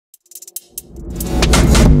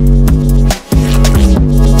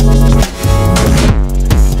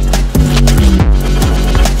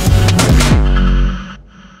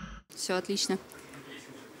Отлично.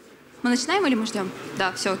 Мы начинаем или мы ждем?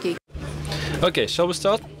 Да, все окей. Okay, shall we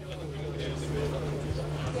start?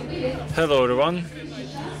 Hello everyone.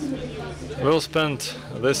 We'll spend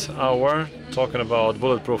this hour talking about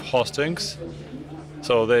bulletproof hostings.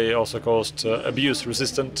 So they also called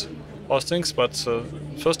abuse-resistant hostings. But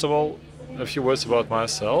first of all, a few words about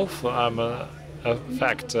myself. I'm a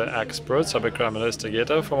fact expert, cybercrime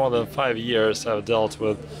investigator. For more than 5 years, I've dealt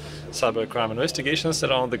with cybercrime investigations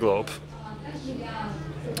around the globe.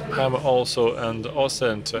 I'm also an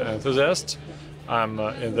OSINT enthusiast. I'm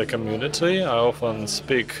in the community. I often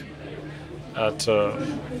speak at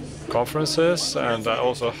conferences, and I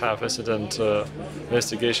also have incident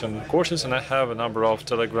investigation courses, and I have a number of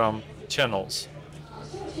Telegram channels.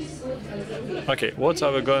 Okay, what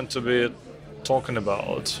are we going to be talking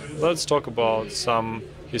about? Let's talk about some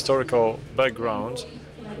historical background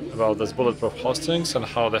about these bulletproof hostings and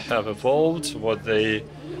how they have evolved, what they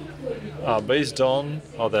are based on,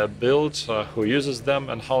 how they're built, who uses them,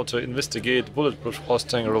 and how to investigate bulletproof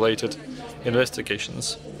hosting related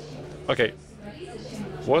investigations. Okay,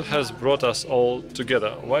 what has brought us all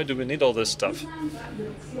together? Why do we need all this stuff?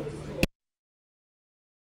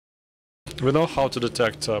 We know how to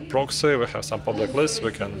detect proxy. We have some public lists,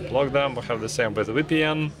 we can block them. We have the same with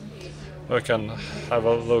VPN. We can have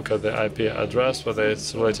a look at the IP address, whether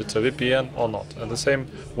it's related to VPN or not. And the same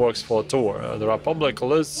works for Tor. There are public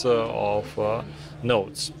lists of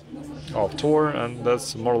nodes of Tor, and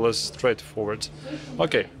that's more or less straightforward.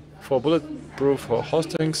 Okay, for bulletproof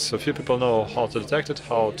hostings, a few people know how to detect it,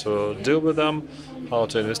 how to deal with them, how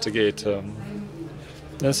to investigate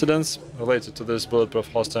incidents related to these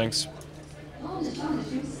bulletproof hostings.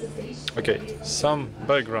 Okay, some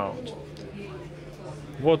background.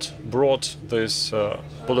 What brought these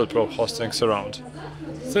bulletproof hostings around?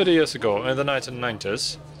 30 years ago, in the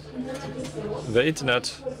 1990s, the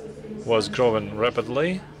internet was growing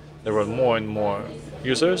rapidly. There were more and more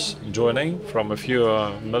users joining, from a few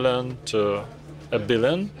million to a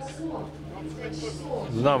billion.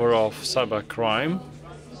 The number of cybercrime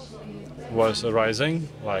was rising,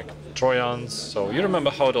 like Trojans. So you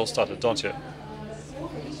remember how it all started, don't you?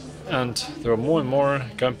 And there were more and more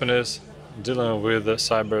companies dealing with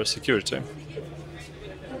cyber security.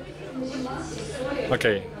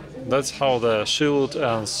 Okay, that's how the shield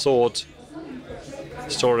and sword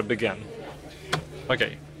story began.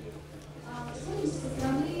 Okay.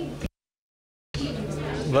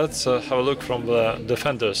 Let's have a look from the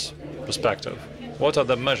defender's perspective. What are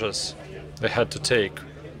the measures they had to take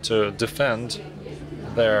to defend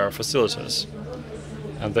their facilities?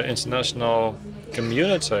 And the international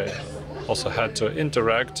community also had to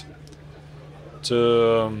interact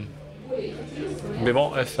to be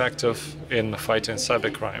more effective in fighting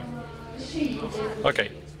cybercrime. Okay,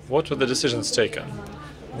 what were the decisions taken?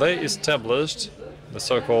 They established the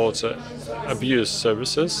so-called abuse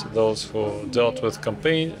services, those who dealt with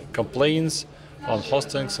complaints on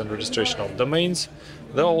hostings and registration of domains.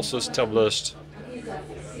 They also established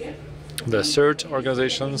the CERT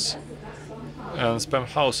organizations, and spam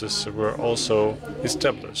houses were also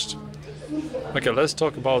established. Okay, let's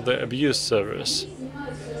talk about the abuse service.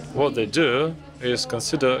 What they do is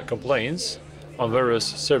consider complaints on various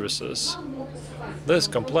services. These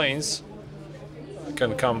complaints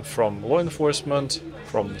can come from law enforcement,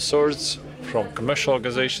 from CERTs, from commercial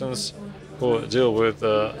organizations who deal with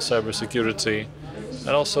cybersecurity, and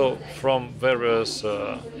also from various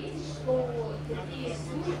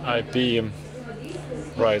IP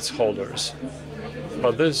rights holders.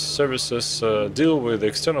 But these services deal with the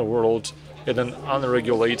external world in an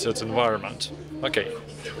unregulated environment. Okay,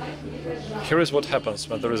 here is what happens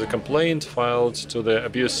when there is a complaint filed to the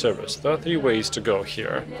abuse service. There are 3 ways to go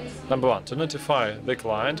here. Number 1, to notify the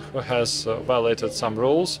client who has violated some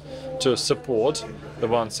rules, to support the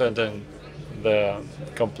one sending the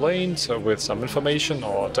complaint with some information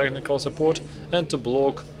or technical support, and to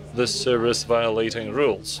block the service violating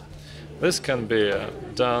rules. This can be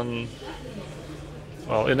done,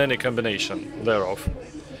 well, in any combination thereof.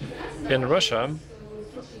 In Russia,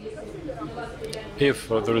 if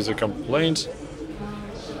there is a complaint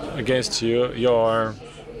against you, your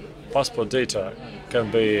passport data can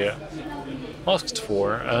be asked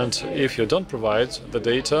for, and if you don't provide the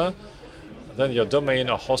data, then your domain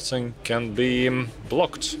or hosting can be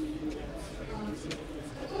blocked.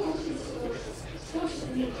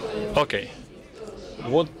 Okay,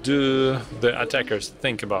 what do the attackers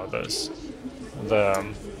think about this, the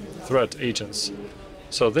threat agents?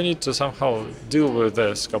 So they need to somehow deal with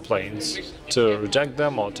these complaints, to reject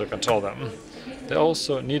them or to control them. They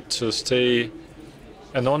also need to stay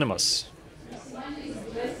anonymous,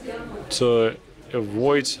 to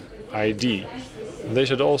avoid ID. They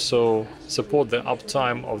should also support the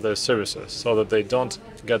uptime of their services so that they don't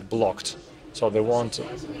get blocked. So they want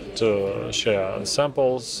to share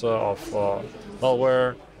samples of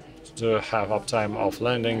malware, to have uptime of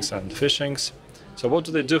landings and phishings. So what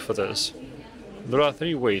do they do for this? There are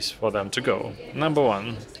 3 ways for them to go. Number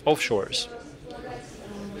 1, offshores.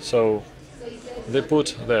 So they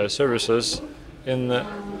put their services in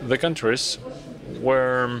the countries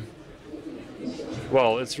where,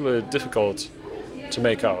 well, it's really difficult to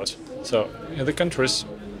make out. So in the countries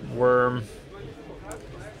where,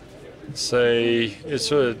 say,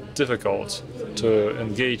 it's really difficult to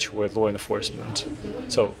engage with law enforcement.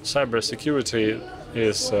 So cybersecurity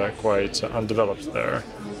is quite undeveloped there.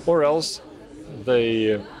 Or else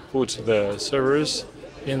they put their servers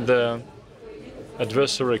in the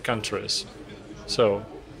adversary countries. So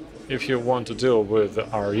if you want to deal with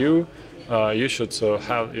RU, you should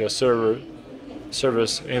have your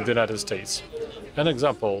service in the United States. An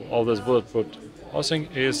example of this bulletproof hosting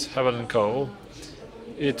is Heaven & Co.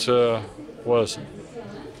 It was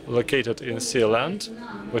located in sea land,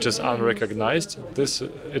 which is unrecognized.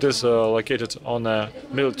 It is located on a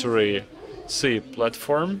military sea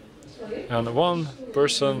platform, and one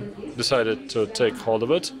person decided to take hold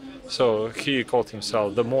of it. So he called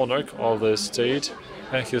himself the monarch of the state,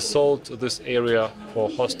 and he sold this area for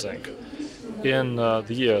hosting. In the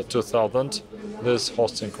year 2000, this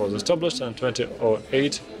hosting was established, and in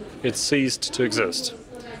 2008 it ceased to exist.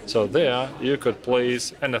 So there you could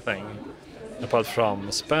place anything apart from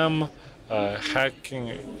spam,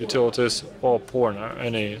 hacking utilities, or porn, or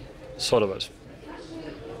any sort of it.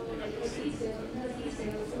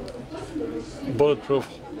 Bulletproof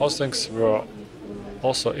hostings were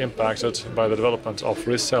also impacted by the development of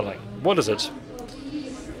reselling. What is it?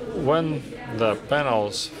 When the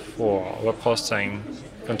panels for web hosting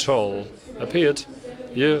control appeared,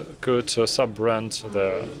 you could sub-rent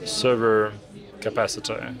the server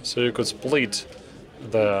capacity. So you could split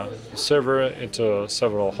the server into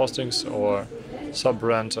several hostings or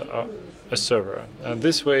sub-rent a server. And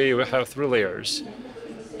this way we have 3 layers.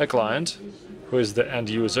 A client, who is the end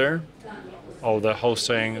user of the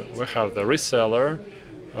hosting. We have the reseller,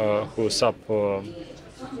 who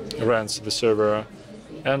rents the server,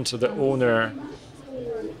 and the owner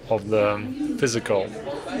of the physical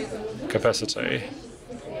capacity.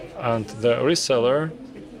 And the reseller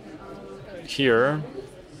here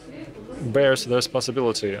bears the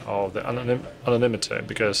responsibility of the anonymity,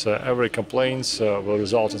 because every complaint will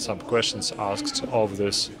result in some questions asked of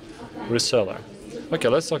this reseller. Okay,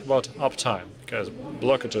 let's talk about uptime, because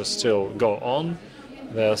blockages still go on.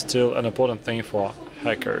 They're still an important thing for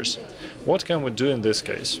hackers. What can we do in this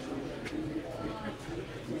case?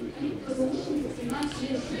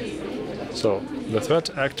 So the threat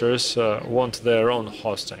actors want their own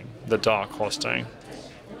hosting, the dark hosting.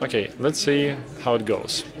 Okay, let's see how it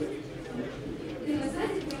goes.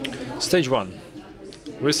 Stage 1,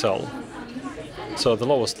 resell. So the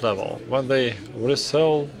lowest level. When they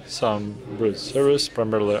resell some root service,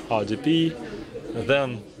 primarily RDP,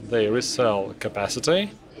 then they resell capacity.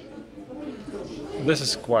 This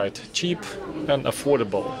is quite cheap and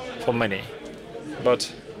affordable for many,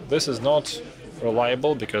 but this is not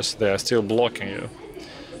reliable because they are still blocking you.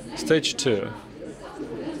 Stage 2,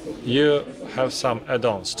 you have some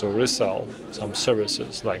add-ons to resell some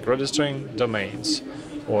services like registering domains,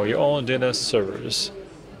 or your own DNS servers,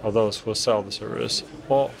 or those who sell the service,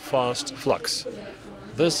 or fast flux.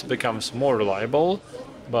 This becomes more reliable,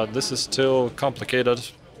 but this is still complicated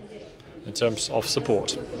in terms of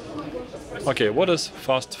support. Okay, what is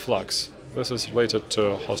fast flux? This is related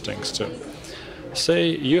to hostings too. Say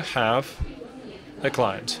you have a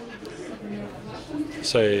client,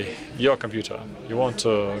 say your computer. You want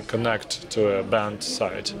to connect to a banned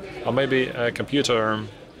site, or maybe a computer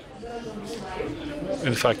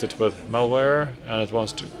infected with malware and it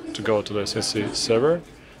wants to go to the CC server.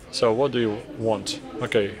 So what do you want?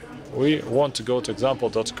 Okay, we want to go to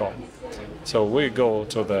example.com. So we go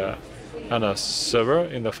to the NS server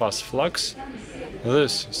in the fast flux.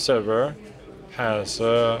 This server has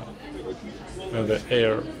the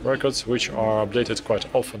AIR records, which are updated quite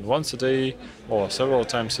often, once a day or several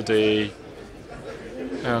times a day,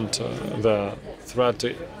 and the threat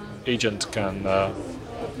agent can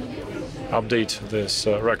update these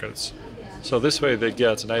records. So this way they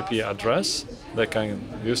get an IP address they can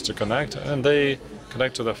use to connect, and they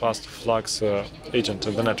connect to the fast flux agent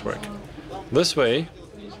in the network. This way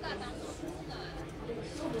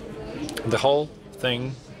the whole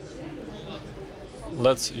thing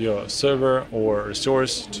lets your server or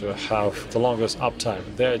resource to have the longest uptime.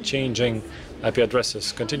 They're changing IP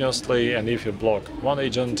addresses continuously, and if you block one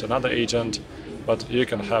agent, another agent, but you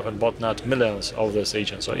can have in botnet millions of these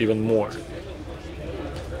agents or even more.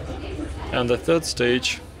 And the third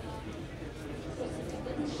stage,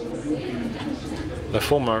 the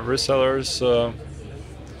former resellers,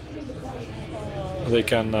 they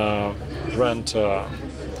can rent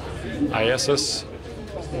ISs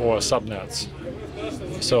or subnets.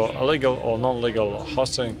 So a legal or non-legal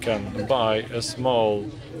hosting can buy a small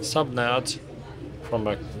subnet from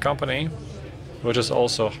a company which is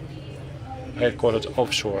also headquartered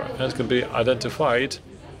offshore, and it can be identified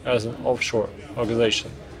as an offshore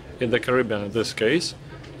organization in the Caribbean in this case.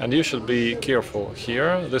 And you should be careful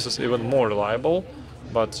here. This is even more reliable,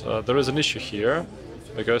 but there is an issue here,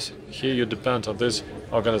 because here you depend on these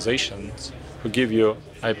organizations who give you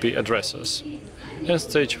IP addresses. And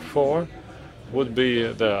stage 4 would be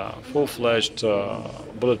the full-fledged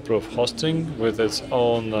bulletproof hosting with its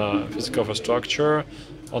own physical infrastructure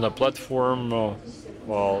on a platform.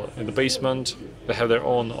 Well, in the basement, they have their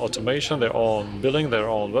own automation, their own billing, their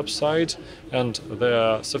own website, and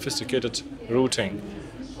their sophisticated routing.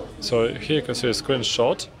 So here you can see a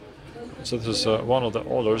screenshot. So this is one of the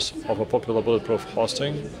owners of a popular bulletproof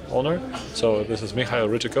hosting owner. So this is Mikhail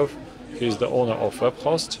Rytikov. He's the owner of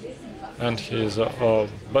WebHost, and he's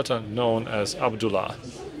better known as Abdullah.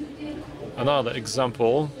 Another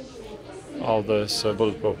example of this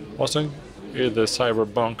bulletproof hosting is the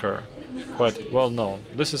Cyber Bunker, quite well known.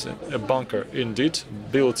 This is a bunker indeed,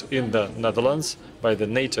 built in the Netherlands by the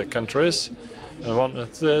NATO countries, and one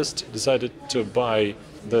enthusiast decided to buy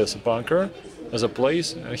this bunker as a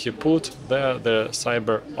place, and he put there the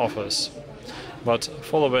cyber office. But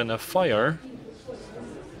following a fire,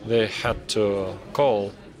 they had to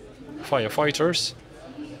call firefighters,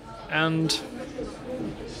 and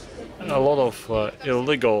a lot of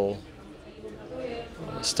illegal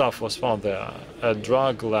stuff was found there, a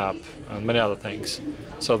drug lab and many other things.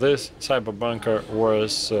 So this cyber bunker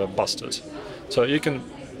was busted. So we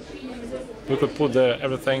could put there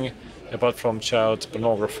everything apart from child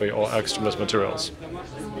pornography or extremist materials.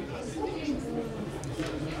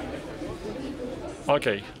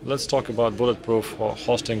 Okay, let's talk about bulletproof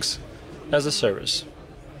hostings as a service.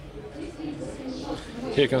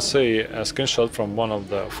 Here you can see a screenshot from one of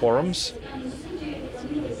the forums.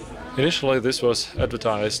 Initially, this was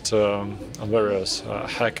advertised on various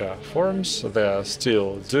hacker forums. They are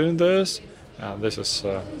still doing this, and this is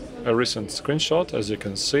a recent screenshot, as you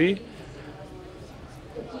can see.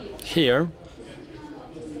 Here,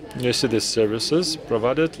 you see these services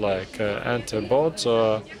provided, like anti-bot,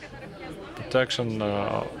 protection,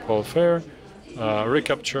 welfare,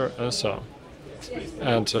 recapture, and so on.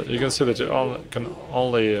 And you can see that you can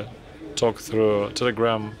only talk through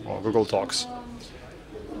Telegram or Google Talks.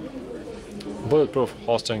 Bulletproof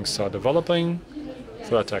hostings are developing,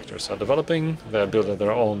 threat actors are developing, they're building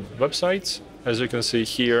their own websites. As you can see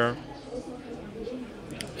here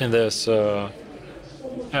in this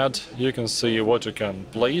ad, you can see what you can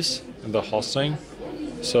place in the hosting.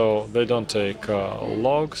 So they don't take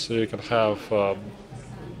logs, so you can have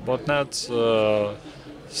botnets,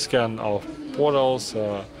 scan of portals,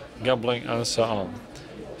 gambling, and so on.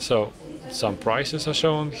 So some prices are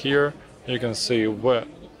shown here. You can see where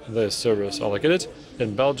the servers are located: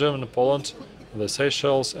 in Belgium, in Poland, the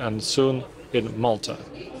Seychelles, and soon in Malta.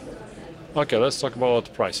 Okay, let's talk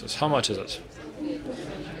about prices. How much is it?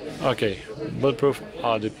 Okay, bulletproof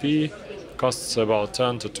RDP costs about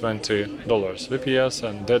 $10 to $20. VPS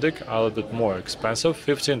and DEDIC are a little bit more expensive,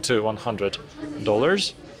 $15 to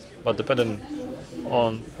 $100. But depending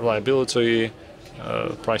on reliability,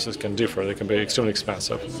 prices can differ. They can be extremely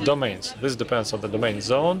expensive. Domains. This depends on the domain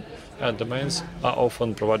zone, and domains are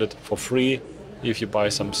often provided for free if you buy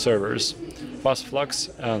some servers. Passflux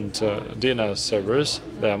and DNS servers,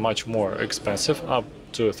 they are much more expensive, up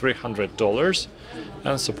to $300,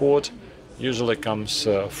 and support usually comes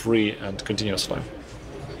free and continuously.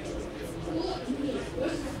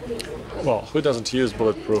 Well, who doesn't use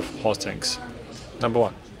bulletproof hostings? Number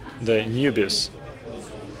one, the newbies.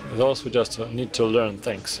 Those who just need to learn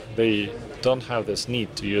things. They don't have this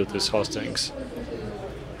need to use these hostings.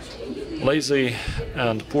 Lazy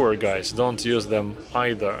and poor guys don't use them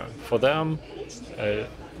either. For them,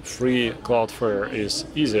 free Cloudflare is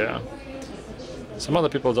easier. Some other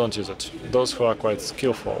people don't use it. Those who are quite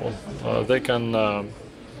skillful, they can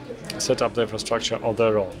set up the infrastructure on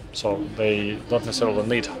their own, so they don't necessarily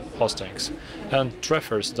need hostings. And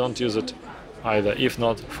trafers don't use it either, if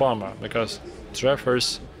not farmer, because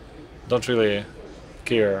trafers don't really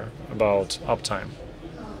care about uptime.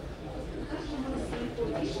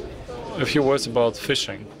 A few words about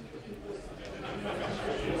phishing.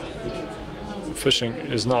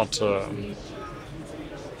 Phishing is not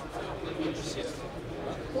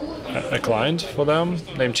a client for them.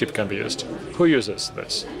 Namecheap can be used. Who uses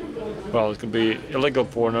this? Well, it could be illegal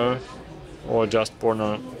porno or just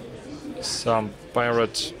porno, some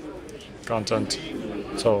pirate content.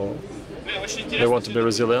 So they want to be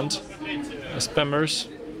resilient. Spammers,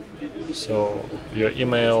 so your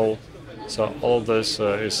email, so all this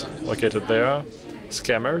is located there.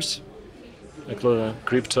 Scammers, including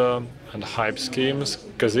crypto and hype schemes,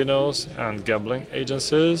 casinos and gambling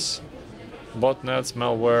agencies, botnets,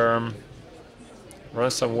 malware,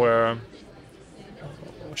 ransomware,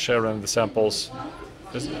 sharing the samples.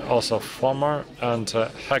 There's also farmer and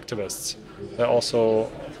hacktivists. They're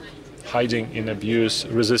also hiding in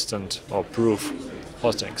abuse-resistant or proof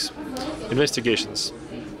hostings. Investigations.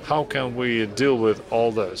 How can we deal with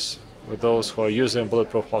all this, with those who are using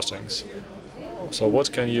bulletproof hostings? So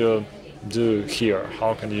what can you do here?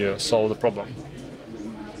 How can you solve the problem?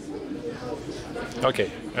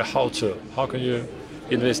 Okay, how to? How can you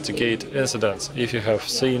investigate incidents if you have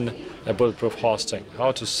seen a bulletproof hosting?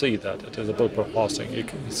 How to see that it is a bulletproof hosting? You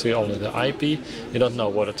can see only the IP, you don't know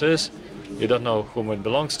what it is, you don't know whom it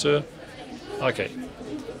belongs to. Okay,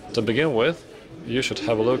 to begin with, you should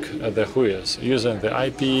have a look at the whois using the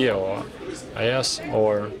IP or IS,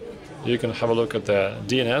 or you can have a look at the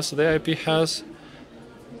DNS the IP has.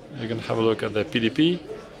 You can have a look at the PDP,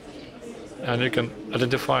 and you can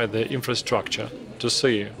identify the infrastructure to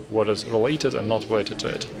see what is related and not related to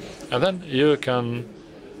it. And then you can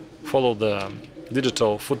follow the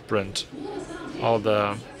digital footprint of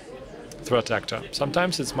the threat actor.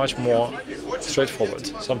 Sometimes it's much more straightforward.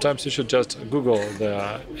 Sometimes you should just Google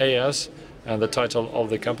the AS and the title of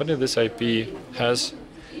the company this IP has,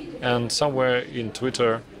 and somewhere in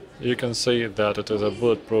Twitter you can see that it is a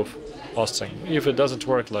bulletproof hosting. If it doesn't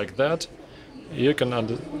work like that, you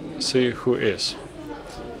can see who is.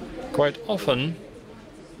 Quite often,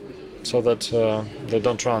 so that they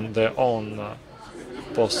don't run their own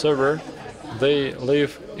post server, they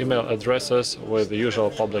leave email addresses with the usual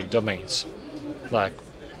public domains, like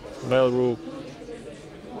Mail.ru,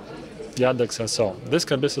 Yandex, and so on. This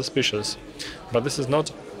can be suspicious, but this is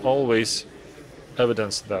not always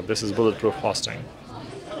evidence that this is bulletproof hosting.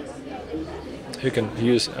 You can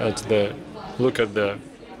look at the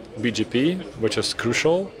BGP, which is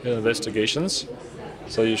crucial in investigations.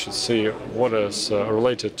 So you should see what is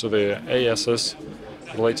related to the ASs,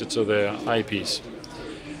 related to the IPs.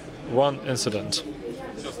 One incident.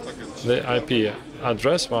 The IP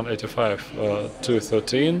address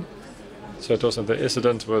 185.2.13. So it was the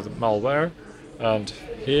incident with malware, and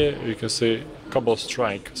here you can see Cobble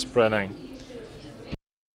Strike spreading.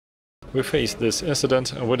 We faced this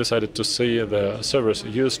incident and we decided to see the servers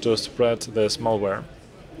used to spread this malware.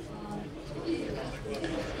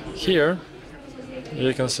 Here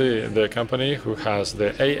you can see the company who has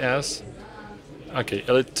the AS. Okay,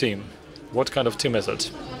 Elite Team. What kind of team is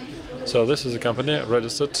it? So this is a company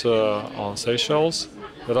registered on Seychelles.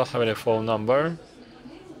 They don't have any phone number,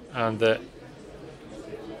 and the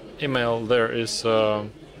email there is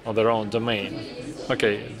on their own domain.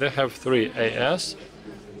 Okay, they have 3 AS.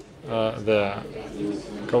 The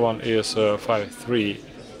one is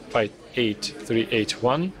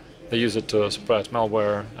 58381. They use it to spread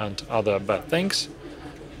malware and other bad things.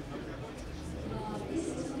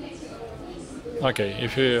 Okay,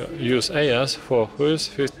 if you use AS for whois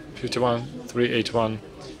 51381,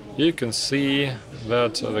 you can see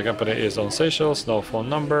that the company is on Seychelles, no phone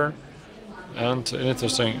number. And an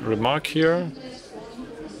interesting remark here,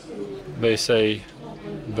 they say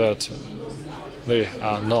that they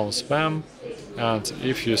are non-spam, and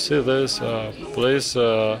if you see this, please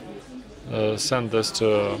send this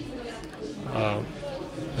to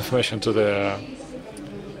information to the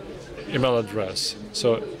email address.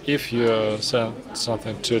 So if you send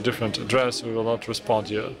something to a different address, we will not respond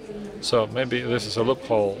to you. So maybe this is a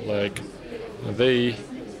loophole, like they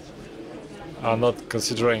are not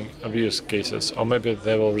considering abuse cases, or maybe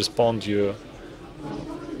they will respond to you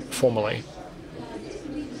formally.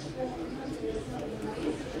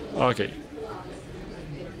 Okay.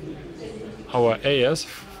 Our AS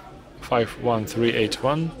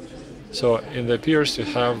 51381. So in the peers you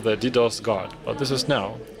have the DDoS guard, but this is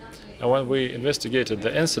now. And when we investigated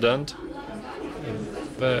the incident,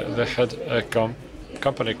 they had a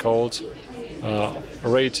company called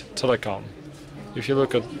Rate Telecom. If you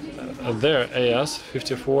look at their AS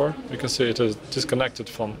 54, you can see it is disconnected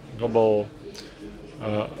from global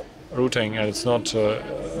routing, and it's not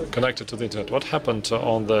connected to the internet. What happened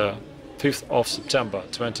on the 5th of September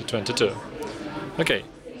 2022? Okay,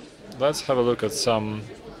 let's have a look at some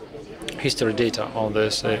history data on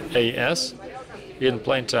this AS. In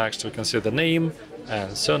plain text, we can see the name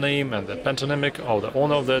and surname and the patronymic of the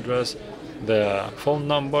owner of the address, the phone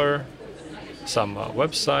number, some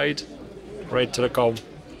website,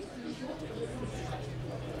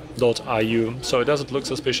 ratetelecom.ru, so it doesn't look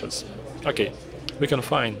suspicious. Okay, we can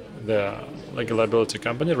find the legal liability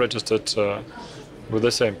company registered with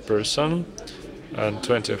the same person in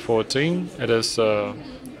 2014. It is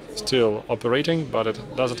still operating, but it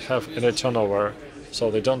doesn't have any turnover,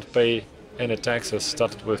 so they don't pay any taxes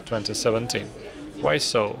started with 2017. Why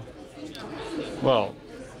so? Well,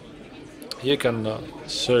 you can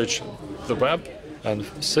search the web and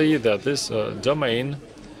see that this domain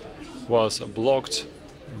was blocked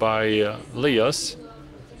by LIAS,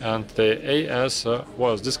 and the AS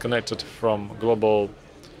was disconnected from global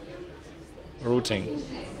routing.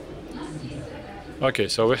 Okay,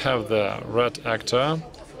 so we have the red actor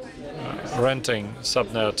renting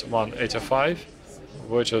subnet 185,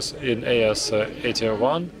 which is in AS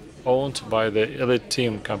 81, owned by the Elite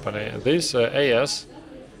Team company. This AS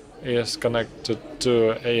is connected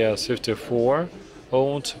to AS 54,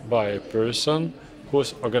 owned by a person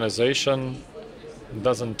whose organization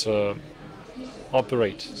doesn't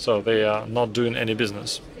operate, so they are not doing any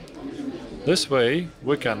business. This way,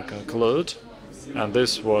 we can conclude, and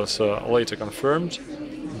this was later confirmed,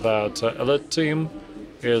 that Elite Team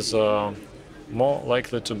is more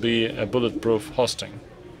likely to be a bulletproof hosting.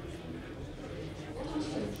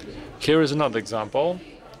 Here is another example,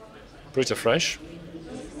 pretty fresh.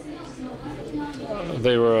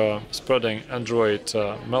 They were spreading Android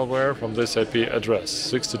malware from this IP address,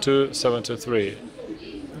 6273.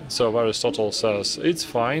 So Aristotle says it's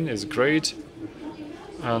fine, it's great,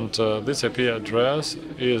 and this IP address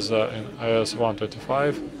is in IS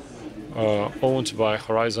 125, owned by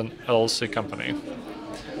Horizon LLC company.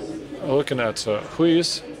 Looking at who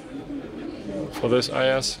is for this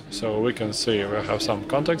IS, so we can see we have some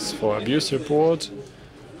contacts for abuse report,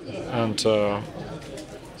 and so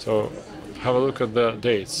have a look at the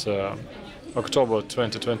dates, October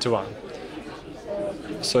 2021.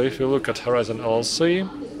 So if you look at Horizon LLC,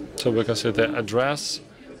 so we can see the address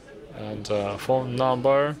and phone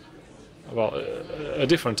number, well, a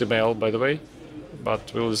different email, by the way,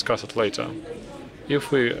 but we'll discuss it later.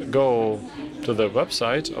 If we go to the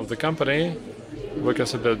website of the company, we can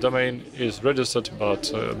see the domain is registered,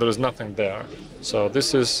 but there is nothing there. So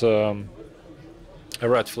this is a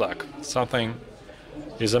red flag. Something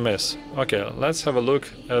is amiss. Okay, let's have a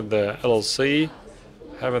look at the LLC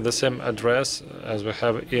having the same address as we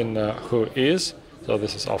have in who is. So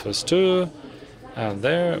this is Office 2, and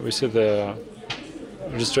there we see the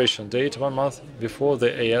registration date 1 month before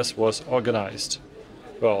the AS was organized.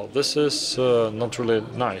 Well, this is not really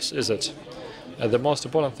nice, is it? The most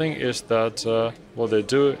important thing is that what they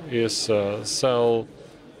do is sell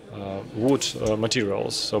wood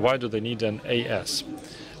materials. So why do they need an AS?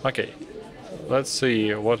 Okay, let's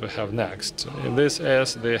see what we have next. In this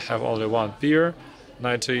AS, they have only one peer,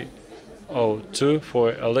 9002,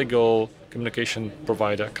 for a legal communication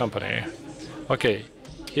provider company. Okay,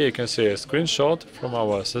 here you can see a screenshot from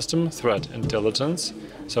our system, Threat Intelligence.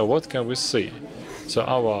 So what can we see? So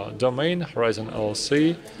our domain, Horizon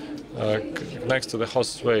LLC, next to the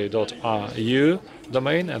hostway.ru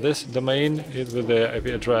domain, and this domain is with the IP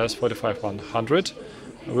address 45100,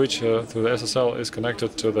 which through the SSL is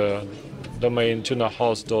connected to the domain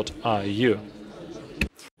tunerhost.ru.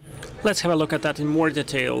 Let's have a look at that in more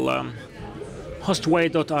detail.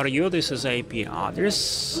 Hostway.ru, this is IP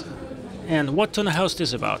address. And what TunerHost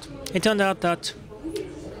is about? It turned out that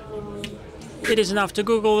it is enough to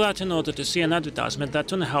Google that in order to see an advertisement that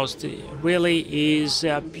TunerHost really is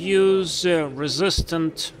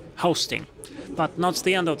abuse-resistant hosting. But not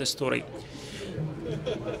the end of the story.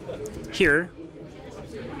 Here,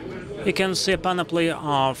 you can see a panoply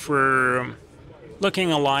of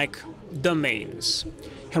looking alike domains.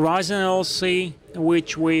 Horizon LLC,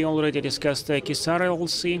 which we already discussed, Kisar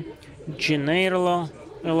LLC, General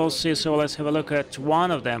LLC, so let's have a look at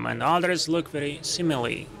one of them, and others look very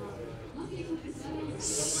similarly.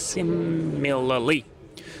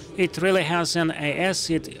 It really has an AS,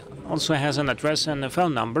 it also has an address and a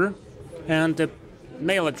phone number, and a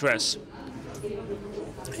mail address.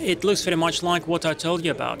 It looks very much like what I told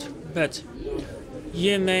you about, but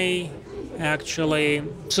you may actually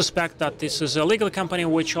suspect that this is a legal company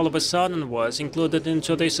which all of a sudden was included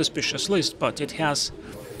into the suspicious list, but it has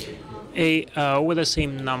a with the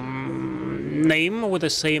same name, with the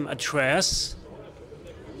same address,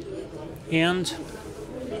 and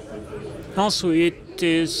also it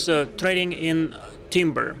is trading in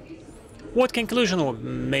timber. What conclusion we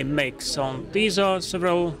may make? So these are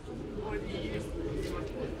several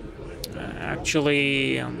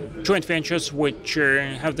joint ventures which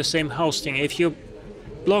have the same hosting. If you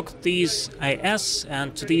block these IS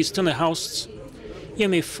and these tunnel hosts, you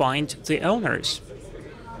may find the owners.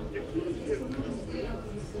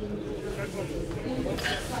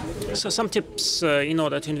 So some tips in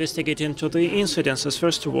order to investigate into the incidences.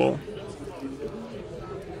 First of all,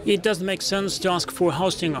 it doesn't make sense to ask for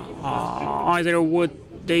hosting. Either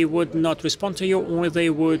they would not respond to you, or they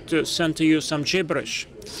would send to you some gibberish.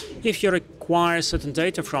 If you require certain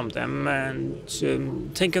data from them and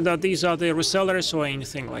thinking that these are the resellers or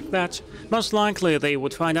anything like that, most likely they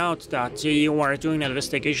would find out that you are doing an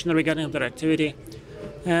investigation regarding their activity,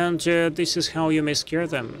 and this is how you may scare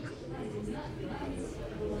them.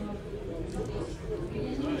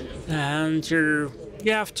 And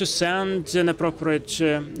you have to send an appropriate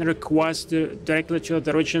request directly to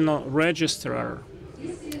the original registrar,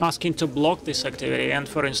 asking to block this activity. And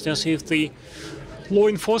for instance, if the law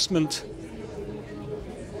enforcement,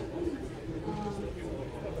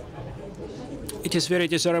 it is very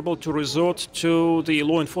desirable to resort to the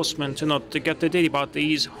law enforcement in order to get the data about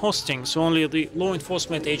these hostings. Only the law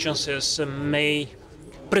enforcement agencies may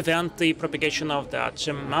prevent the propagation of that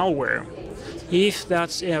malware. If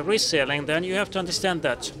that's reselling, then you have to understand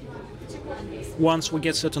that once we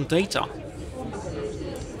get certain data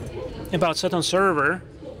about certain server,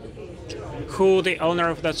 who the owner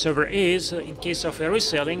of that server is, in case of a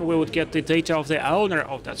reselling, we would get the data of the owner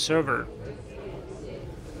of that server,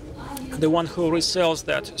 the one who resells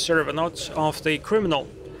that server, not of the criminal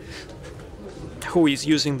who is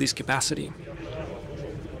using this capacity.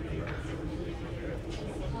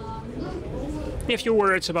 A few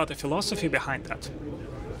words about the philosophy behind that.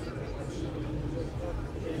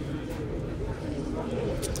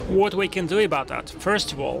 What we can do about that?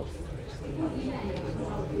 First of all,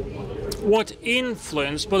 what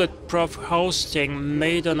influence bulletproof hosting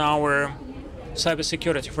made on our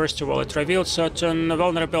cybersecurity? First of all, it revealed certain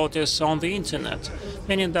vulnerabilities on the internet,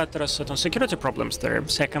 meaning that there are certain security problems there.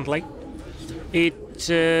 Secondly, it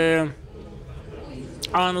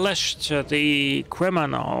unleashed the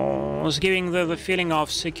criminals, giving them the feeling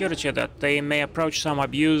of security that they may approach some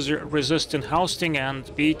abuse-resistant hosting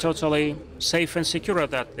and be totally safe and secure,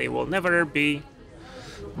 that they will never be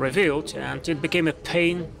revealed. And it became a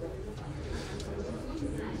pain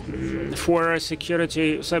for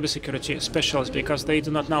cybersecurity specialists, because they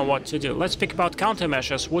do not know what to do. Let's speak about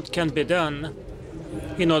countermeasures. What can be done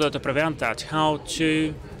in order to prevent that? How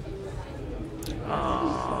to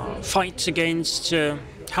fight against,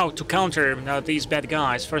 how to counter these bad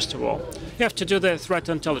guys. First of all, you have to do the threat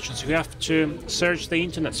intelligence. You have to search the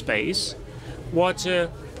internet space. What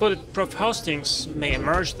bulletproof hostings may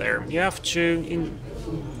emerge there. You have to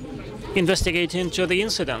investigate into the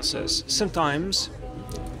incidences. Sometimes,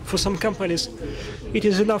 for some companies, it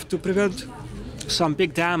is enough to prevent some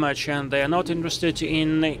big damage, and they are not interested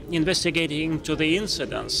in investigating into the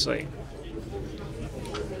incidents.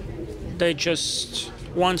 They just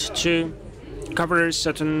want to cover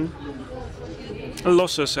certain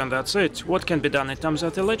losses, and that's it. What can be done in terms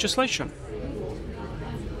of the legislation?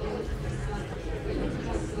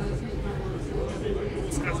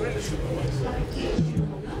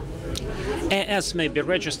 AS may be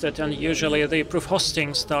registered, and usually the proof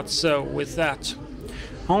hosting starts with that.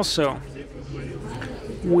 Also,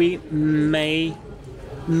 we may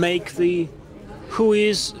make the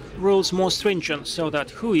whois rules more stringent, so that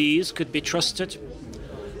whois could be trusted.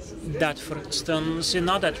 That, for instance,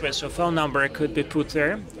 another address or phone number could be put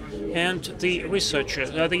there, and the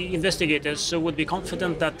researchers, the investigators, would be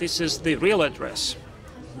confident that this is the real address.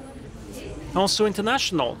 Also,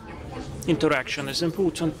 international interaction is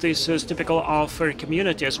important. This is typical of our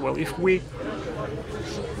community as well. If we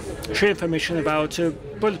share information about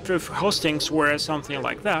bulletproof hostings or something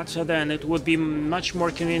like that, then it would be much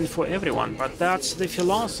more convenient for everyone. But that's the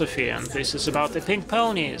philosophy, and this is about the pink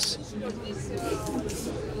ponies.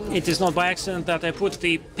 It is not by accident that I put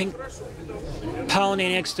the pink pony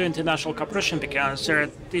next to international cooperation, because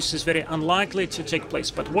this is very unlikely to take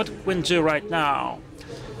place. But what we can do right now,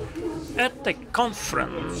 at the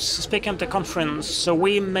conference, speaking at the conference, so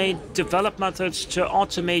we may develop methods to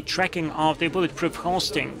automate tracking of the bulletproof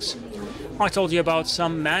hostings. I told you about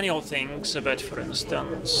some manual things, but for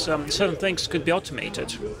instance, certain things could be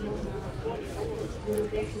automated.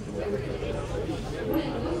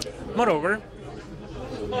 Moreover,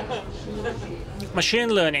 machine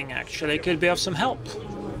learning actually could be of some help.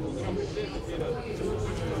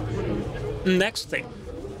 Next thing,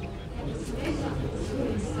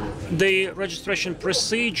 the registration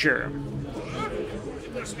procedure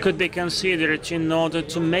could be considered in order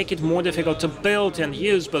to make it more difficult to build and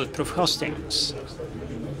use bulletproof hostings?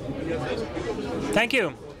 Thank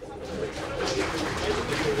you.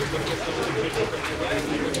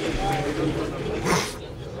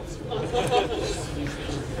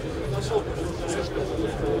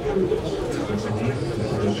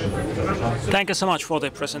 Thank you so much for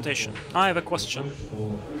the presentation. I have a question.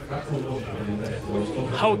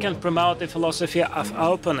 How can promote the philosophy of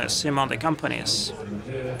openness among the companies?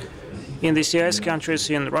 In the CIS countries,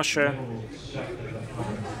 in Russia,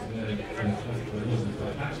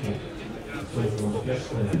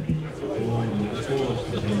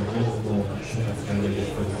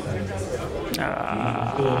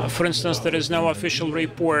 for instance, there is no official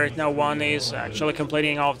report. No one is actually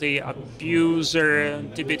complaining of the abuser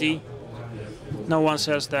DBD. No one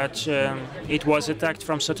says that it was attacked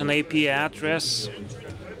from certain IP address.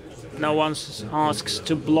 No one asks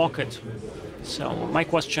to block it. So my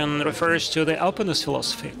question refers to the openness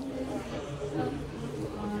philosophy.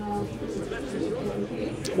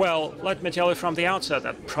 Well, let me tell you from the outset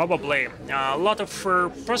that probably a lot of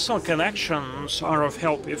personal connections are of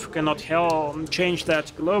help. If you cannot change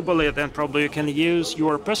that globally, then probably you can use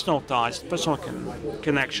your personal ties, personal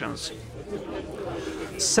connections.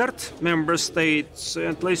 CERT member states,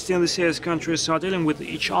 at least in the CIS countries, are dealing with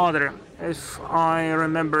each other. If I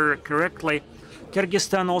remember correctly,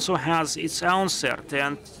 Kyrgyzstan also has its own CERT,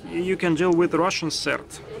 and you can deal with Russian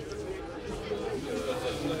CERT.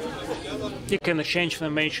 You can exchange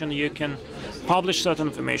information, you can publish certain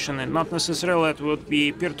information, and not necessarily it would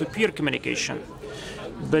be peer-to-peer communication.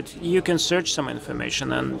 But you can search some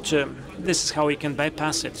information, and this is how you can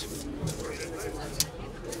bypass it.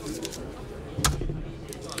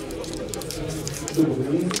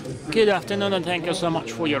 Good afternoon, and thank you so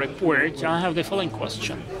much for your report. I have the following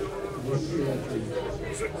question.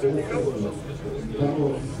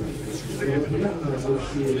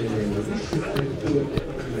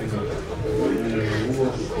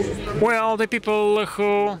 Well, the people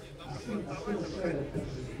who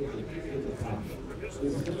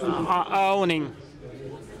are owning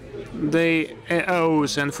the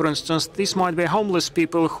AOs, and for instance, these might be homeless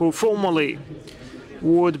people who formerly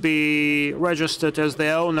would be registered as the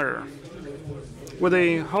owner with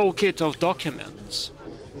a whole kit of documents.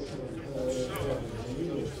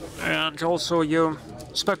 And also you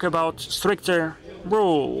spoke about stricter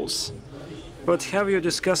rules, but have you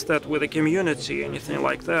discussed that with the community, anything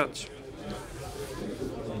like that?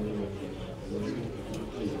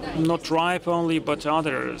 Not Tribe only, but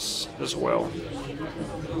others as well.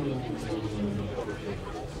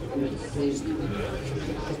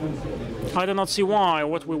 I do not see why,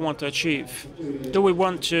 what we want to achieve. Do we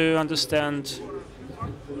want to understand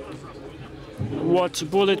what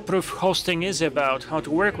bulletproof hosting is about, how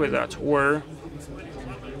to work with that, or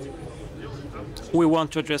we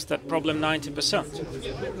want to address that problem 90%?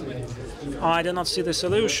 I do not see the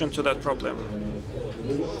solution to that problem.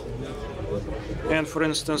 And for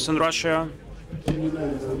instance, in Russia,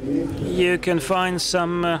 you can find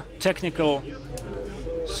some technical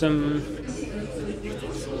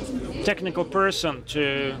person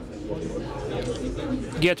to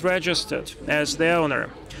get registered as the owner.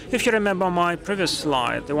 If you remember my previous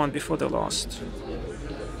slide, the one before the last,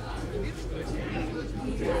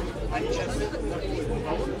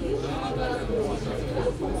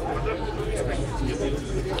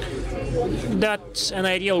 that's an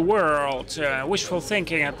ideal world, wishful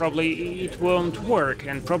thinking, and probably it won't work.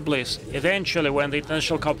 And probably eventually, when the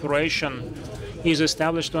international cooperation is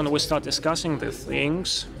established and we start discussing these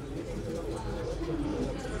things,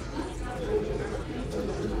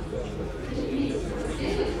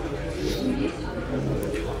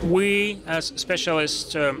 we as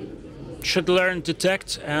specialists should learn,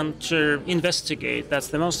 detect, and investigate. That's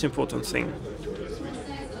the most important thing.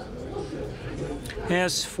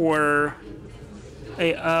 As for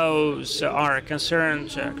AOs are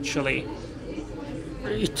concerned, actually,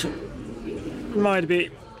 it might be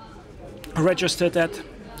registered at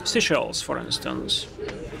Seychelles, for instance.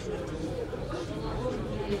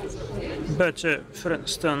 But, for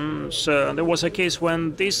instance, there was a case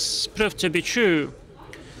when this proved to be true.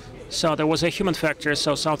 So there was a human factor,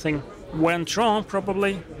 so something went wrong,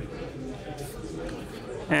 probably.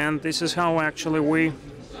 And this is how actually we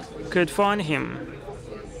could find him.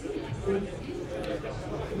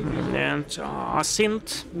 And a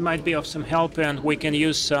synth might be of some help, and we can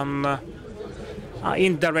use some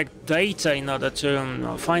indirect data in order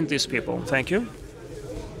to find these people. Thank you.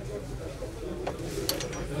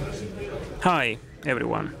 Hi,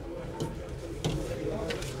 everyone.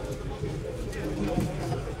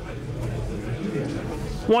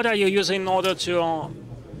 What are you using in order to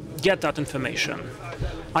get that information?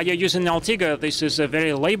 Are you using Altiga? This is a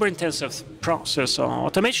very labor-intensive process, so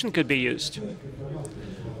automation could be used.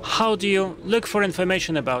 How do you look for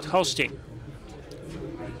information about hosting?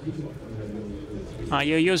 Are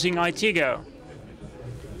you using Altiga?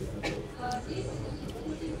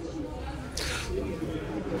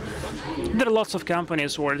 There are lots of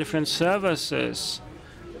companies or different services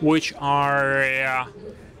which are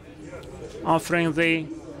offering the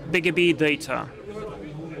BGP data,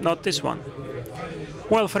 not this one.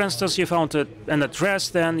 Well, for instance, you found an address,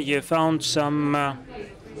 then you found some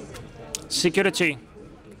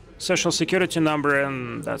social security number,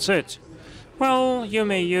 and that's it. Well, you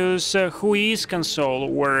may use Whois console,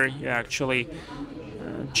 where you actually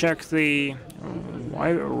check the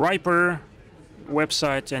Riper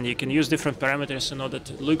website, and you can use different parameters in order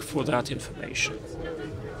to look for that information.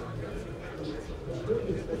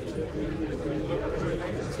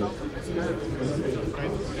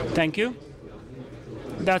 Thank you.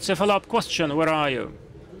 That's a follow-up question. Where are you?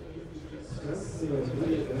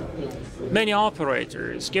 Many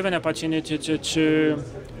operators give an opportunity to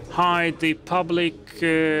hide the public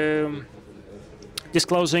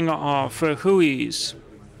disclosing of Whois.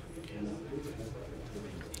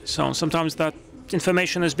 So sometimes that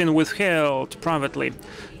information has been withheld privately.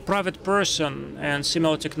 Private person and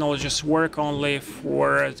similar technologies work only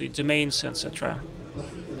for the domains, etc.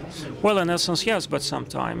 Well, in essence, yes, but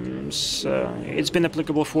sometimes it's been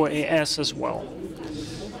applicable for AS as well.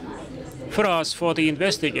 For us, for the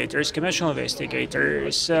investigators, commercial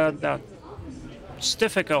investigators, that's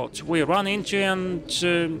difficult. We run into and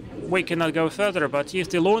we cannot go further. But if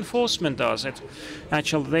the law enforcement does it,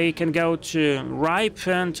 actually they can go to RIPE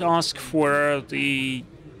and ask for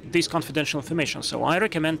this confidential information. So I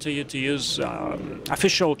recommend to you to use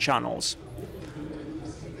official channels.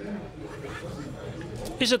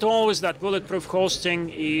 Is it always that bulletproof hosting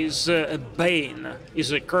is a bane,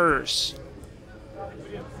 is a curse?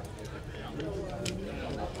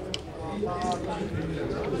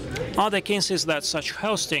 Are there cases that such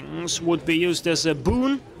hostings would be used as a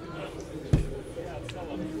boon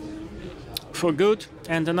for good?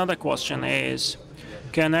 And another question is,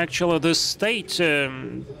 can actually the state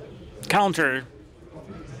counter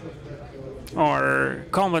or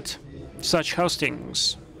combat such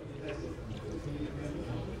hostings?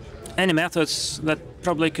 Any methods that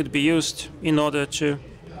probably could be used in order to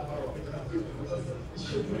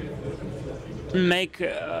make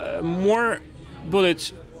more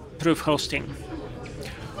bulletproof hosting?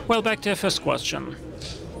 Well, back to the first question.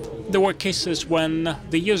 There were cases when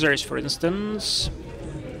the users, for instance,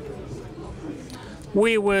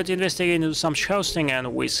 we would investigate into some hosting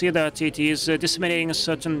and we see that it is disseminating a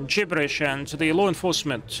certain gibberish, and the law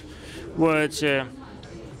enforcement would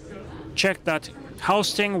check that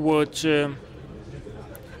hosting, would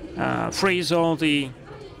freeze all the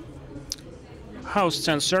hosts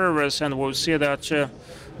and servers, and we'll see that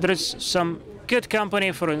there is some good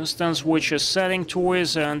company, for instance, which is selling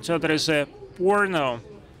toys, and there is a porno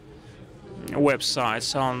website.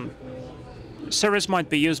 So service might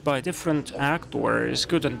be used by different actors,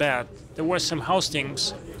 good and bad. There were some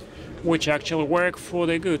hostings which actually work for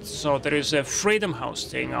the good. So there is a freedom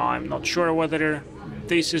hosting. I'm not sure whether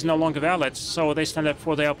this is no longer valid. So they stand up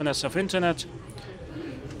for the openness of internet.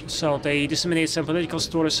 So they disseminate some political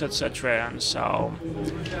stories, etc. And so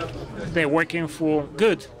they're working for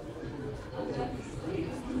good.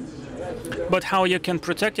 But how you can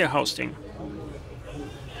protect your hosting?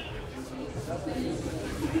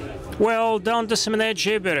 Well, don't disseminate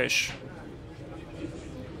gibberish.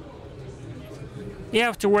 You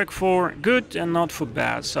have to work for good and not for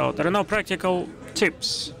bad. So there are no practical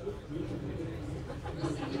tips.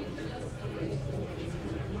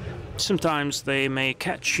 Sometimes they may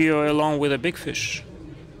catch you along with a big fish.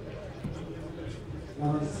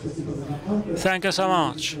 Thank you so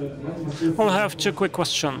much. We'll have two quick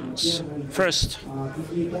questions. First,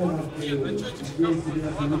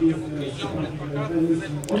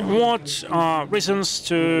 what are reasons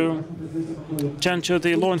to turn to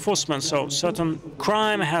the law enforcement? So certain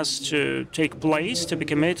crime has to take place, to be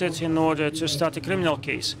committed, in order to start a criminal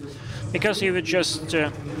case. Because if you just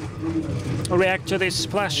react to these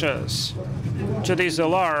splashes, to these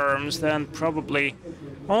alarms, then probably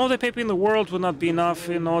all the paper in the world would not be enough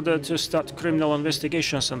in order to start criminal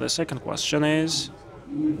investigations. And the second question is,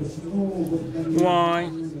 why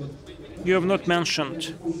you have not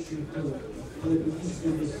mentioned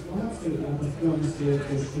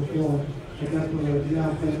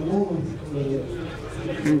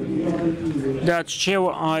that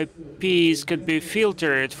geo IPs could be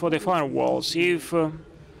filtered for the firewalls. If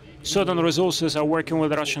certain resources are working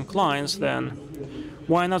with Russian clients, then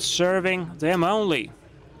Why not serving them only?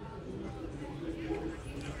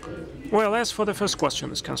 Well, as for the first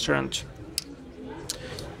question is concerned,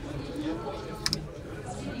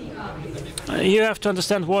 you have to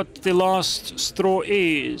understand what the last straw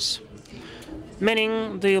is,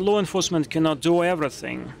 meaning the law enforcement cannot do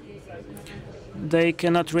everything. They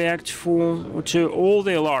cannot react to all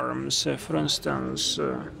the alarms, for instance.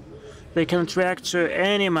 They cannot react to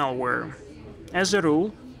any malware. As a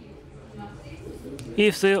rule,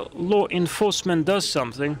 if the law enforcement does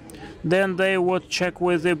something, then they would check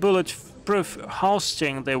with the bulletproof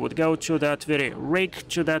hosting. They would go to that very rig,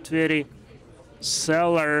 to that very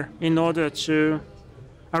seller, in order to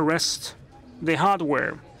arrest the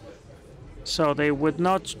hardware. So they would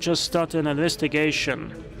not just start an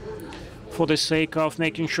investigation for the sake of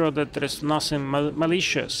making sure that there is nothing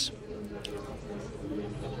malicious.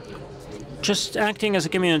 Just acting as a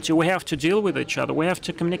community, we have to deal with each other. We have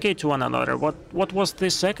to communicate to one another. What was the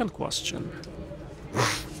second question?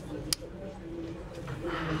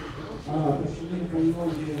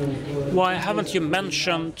 Why haven't you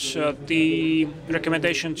mentioned the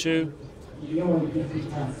recommendation to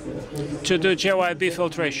do JYB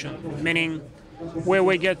filtration, meaning where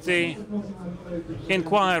we get the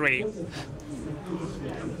inquiry?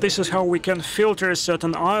 This is how we can filter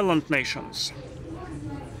certain island nations.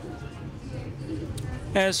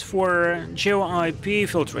 As for GeoIP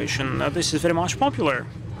filtration, this is very much popular.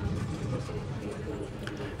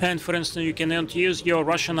 And for instance, you cannot use your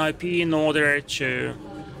Russian IP in order to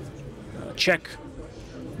check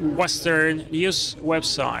Western news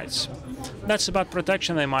websites. That's about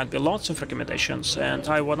protection. There might be lots of recommendations, and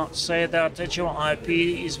I would not say that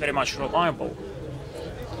GeoIP is very much reliable.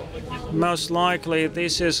 Most likely,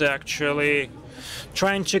 this is actually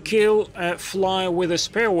trying to kill a fly with a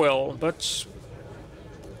spear wheel, but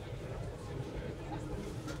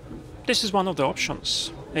this is one of the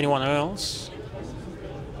options. Anyone else?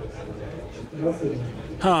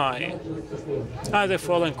 Hi. I have the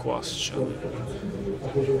following question.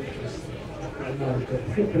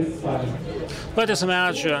 Let us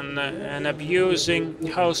imagine an abusing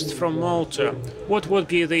host from Malta. What would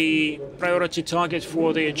be the priority target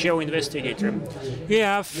for the geo-investigator? You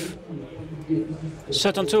have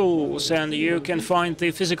certain tools, and you can find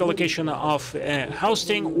the physical location of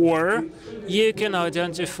hosting, or you can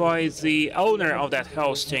identify the owner of that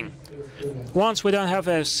hosting. Once we don't have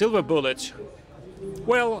a silver bullet,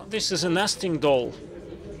 well, this is a nesting doll.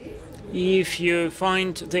 If you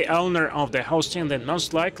find the owner of the hosting, then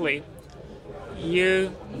most likely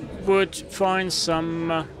you would find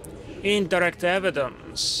some indirect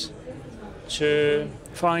evidence to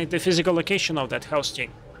find the physical location of that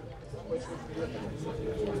hosting.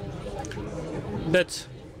 But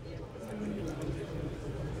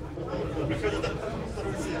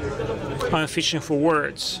I'm fishing for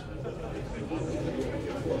words.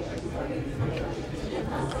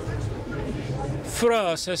 For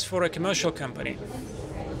us, as for a commercial company,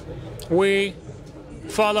 we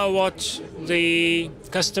follow what the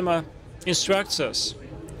customer instructs us.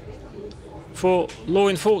 For law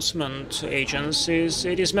enforcement agencies,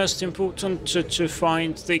 it is most important to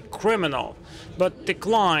find the criminal. But the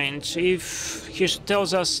client, if he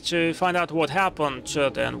tells us to find out what happened,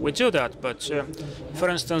 then we do that. But for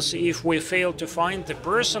instance, if we fail to find the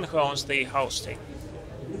person who owns the hosting,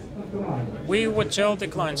 we would tell the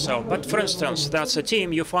client so. But for instance, that's a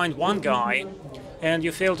team. You find one guy and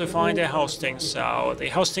you fail to find a hosting, so the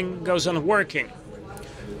hosting goes on working.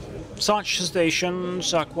 Such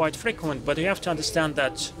stations are quite frequent, but you have to understand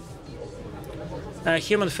that a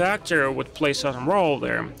human factor would play some role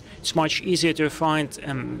there. It's much easier to find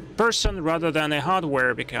a person rather than a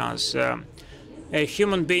hardware, because a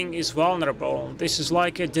human being is vulnerable. This is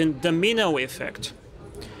like a domino effect.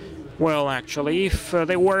 Well, actually, if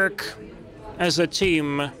they work as a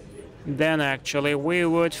team, then actually we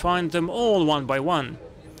would find them all one by one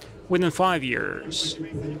within 5 years.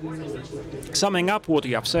 Summing up what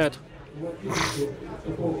you have said,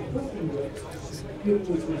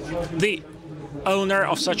 the owner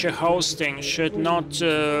of such a hosting should not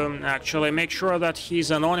actually make sure that he's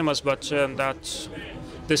anonymous, but that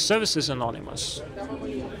the service is anonymous.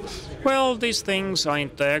 Well, these things are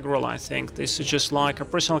integral, I think. This is just like a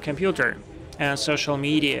personal computer and social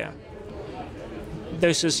media.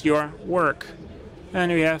 This is your work,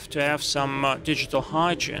 and you have to have some digital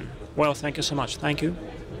hygiene. Well, thank you so much. Thank you.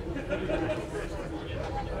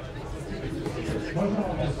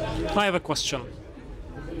 I have a question.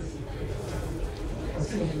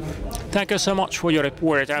 Thank you so much for your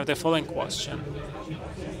report. I have the following question.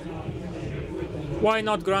 Why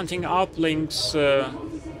not granting uplinks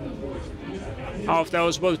of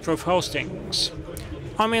those bulletproof hostings?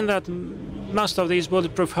 I mean that most of these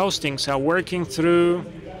bulletproof hostings are working through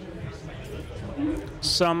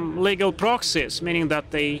some legal proxies, meaning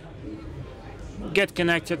that they get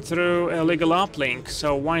connected through a legal uplink.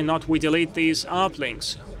 So why not we delete these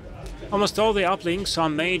uplinks? Almost all the uplinks are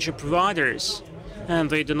major providers, and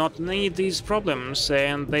they do not need these problems,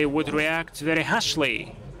 and they would react very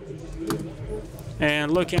harshly.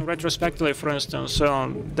 And looking retrospectively, for instance,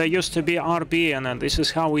 there used to be RBN, and this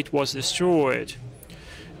is how it was destroyed.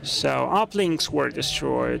 So uplinks were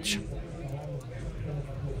destroyed,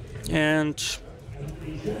 and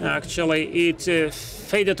actually it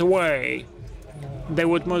faded away. They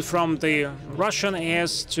would move from the Russian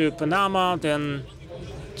AS to Panama, then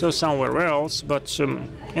to somewhere else, but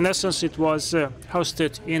in essence it was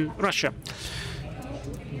hosted in Russia.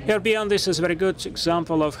 RBN, this is a very good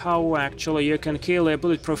example of how actually you can kill a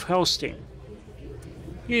bulletproof hosting.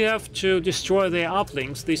 You have to destroy the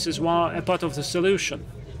uplinks. This is a part of the solution.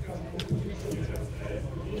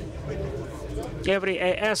 Every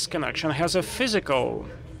AS connection has a physical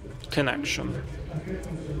connection.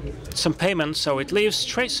 Some payment, so it leaves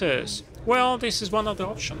traces. Well, this is one of the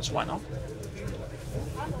options. Why not?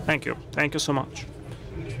 Thank you. Thank you so much.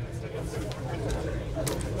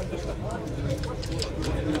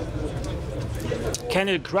 Can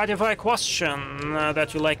you gratify a question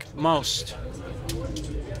that you like most?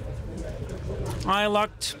 I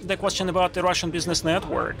liked the question about the Russian business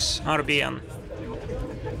networks, RBN.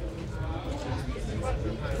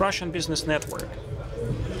 Russian business network.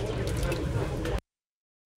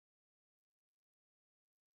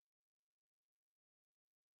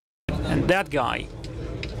 And that guy.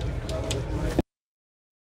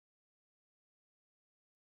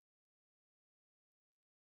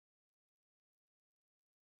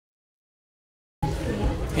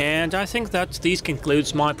 And I think that this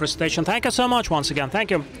concludes my presentation. Thank you so much once again. Thank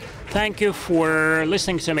you. Thank you for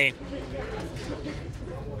listening to me.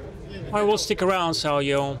 I will stick around so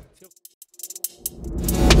you